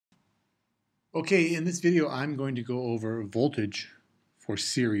Okay, in this video, I'm going to go over voltage for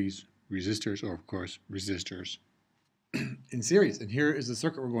series resistors, or of course, resistors in series. And here is the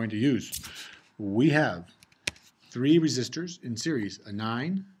circuit we're going to use. We have three resistors in series,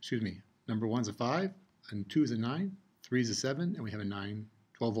 number one's a 5, and 2 is a 9, 3 is a 7, and we have a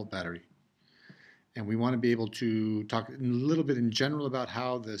 12-volt battery. And we want to be able to talk a little bit in general about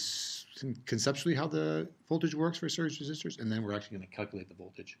how this, conceptually, how the voltage works for series resistors, and then we're actually going to calculate the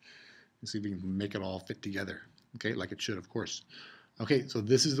voltage and see if we can make it all fit together, okay, like it should, of course. Okay, so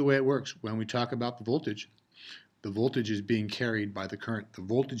this is the way it works. When we talk about the voltage is being carried by the current. The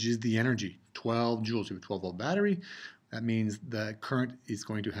voltage is the energy, 12 joules. You have a 12-volt battery. That means the current is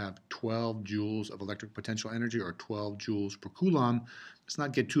going to have 12 joules of electric potential energy, or 12 joules per coulomb. Let's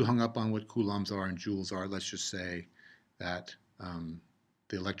not get too hung up on what coulombs are and joules are. Let's just say that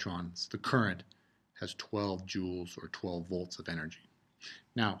the electrons, the current, has 12 joules or 12 volts of energy.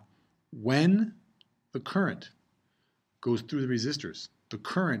 Now, when the current goes through the resistors, the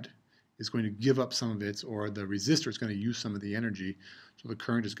current is going to give up some of its, or the resistor is going to use some of the energy, so the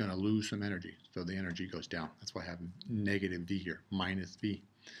current is going to lose some energy. So the energy goes down. That's why I have negative V here, minus V.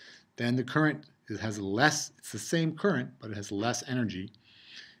 Then the current has less, it's the same current, but it has less energy.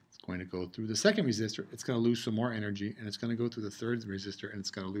 It's going to go through the second resistor, it's going to lose some more energy, and it's going to go through the third resistor, and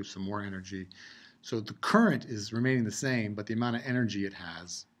it's going to lose some more energy. So the current is remaining the same, but the amount of energy it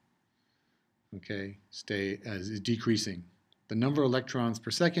has, okay, is decreasing. The number of electrons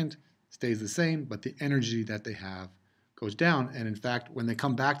per second stays the same, but the energy that they have goes down. And in fact, when they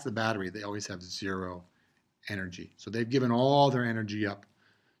come back to the battery, they always have zero energy. So they've given all their energy up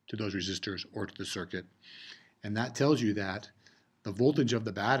to those resistors or to the circuit. And that tells you that the voltage of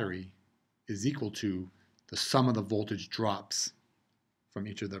the battery is equal to the sum of the voltage drops from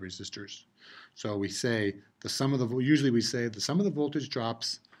each of the resistors. So we say usually we say the sum of the voltage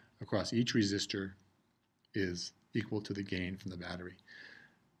drops across each resistor is equal to the gain from the battery.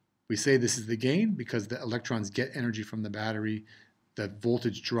 We say this is the gain because the electrons get energy from the battery. The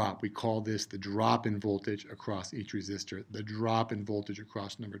voltage drop, we call this the drop in voltage across each resistor, the drop in voltage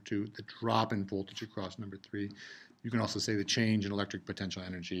across number 2, the drop in voltage across number 3. You can also say the change in electric potential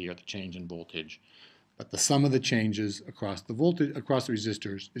energy or the change in voltage. But the sum of the changes across the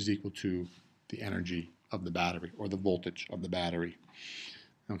resistors is equal to the energy of the battery, or the voltage of the battery.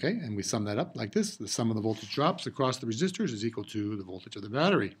 Okay, and we sum that up like this. The sum of the voltage drops across the resistors is equal to the voltage of the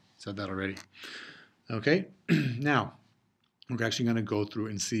battery. Said that already. Okay, now we're actually going to go through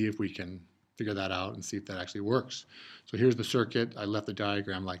and see if we can figure that out and see if that actually works. So here's the circuit. I left the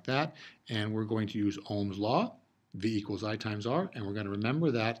diagram like that, and we're going to use Ohm's law, V equals I times R, and we're going to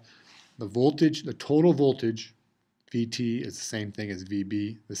remember that the voltage, the total voltage, VT, is the same thing as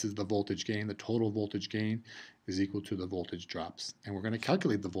VB. This is the voltage gain. The total voltage gain is equal to the voltage drops. And we're going to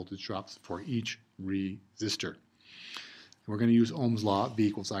calculate the voltage drops for each resistor. And we're going to use Ohm's law, V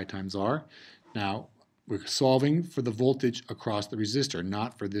equals I times R. Now, we're solving for the voltage across the resistor,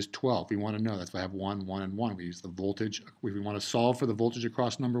 not for this 12. We want to know. That's why I have 1, 1, and 1. We use the voltage. If we want to solve for the voltage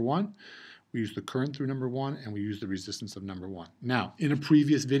across number 1, we use the current through number 1, and we use the resistance of number 1. Now, in a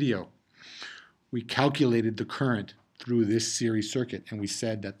previous video, we calculated the current through this series circuit, and we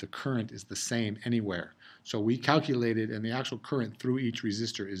said that the current is the same anywhere. So we calculated, and the actual current through each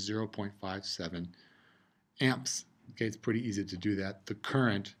resistor is 0.57 amps. Okay, it's pretty easy to do that. The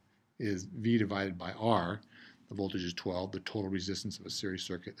current is V divided by R. The voltage is 12. The total resistance of a series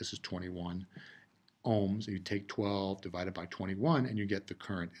circuit, this is 21 ohms. You take 12 divided by 21, and you get the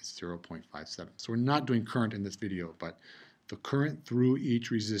current is 0.57. So we're not doing current in this video, but the current through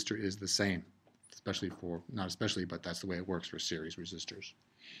each resistor is the same. Not especially, but that's the way it works for series resistors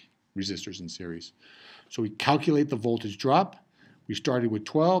in series. So we calculate the voltage drop. We started with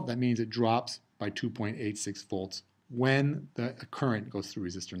 12. That means it drops by 2.86 volts when the current goes through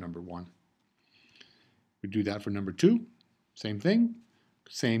resistor number 1. We do that for number 2. Same thing.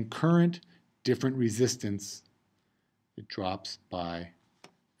 Same current, different resistance. It drops by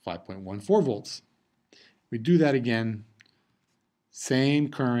 5.14 volts. We do that again. Same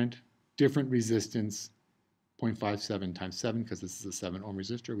current, different resistance, 0.57 times 7, because this is a 7 ohm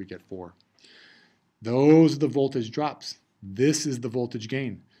resistor, we get 4. Those are the voltage drops. This is the voltage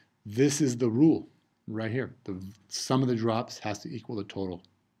gain. This is the rule right here. The sum of the drops has to equal the total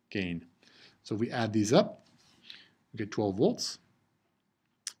gain. So if we add these up, we get 12 volts.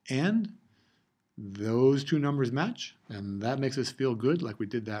 And those two numbers match, and that makes us feel good, like we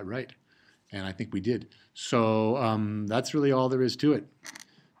did that right. And I think we did. So that's really all there is to it.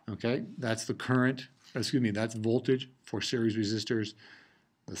 Okay, that's the current, that's voltage for series resistors.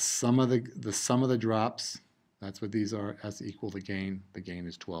 The sum of the drops That's what these are. That's equal the gain. The gain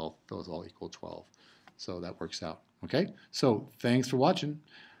is 12. Those all equal 12. So that works out. Okay, so thanks for watching.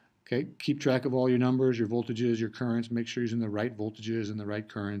 Okay, keep track of all your numbers, your voltages, your currents. Make sure you're using the right voltages and the right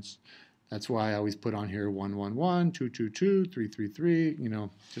currents. That's why I always put on here 111, 222, 333, you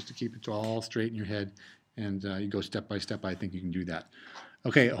know, just to keep it all straight in your head. And you go step by step. I think you can do that.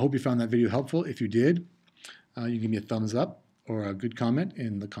 Okay, I hope you found that video helpful. If you did, you can give me a thumbs up or a good comment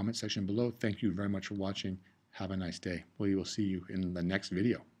in the comment section below. Thank you very much for watching. Have a nice day. We will see you in the next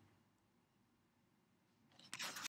video.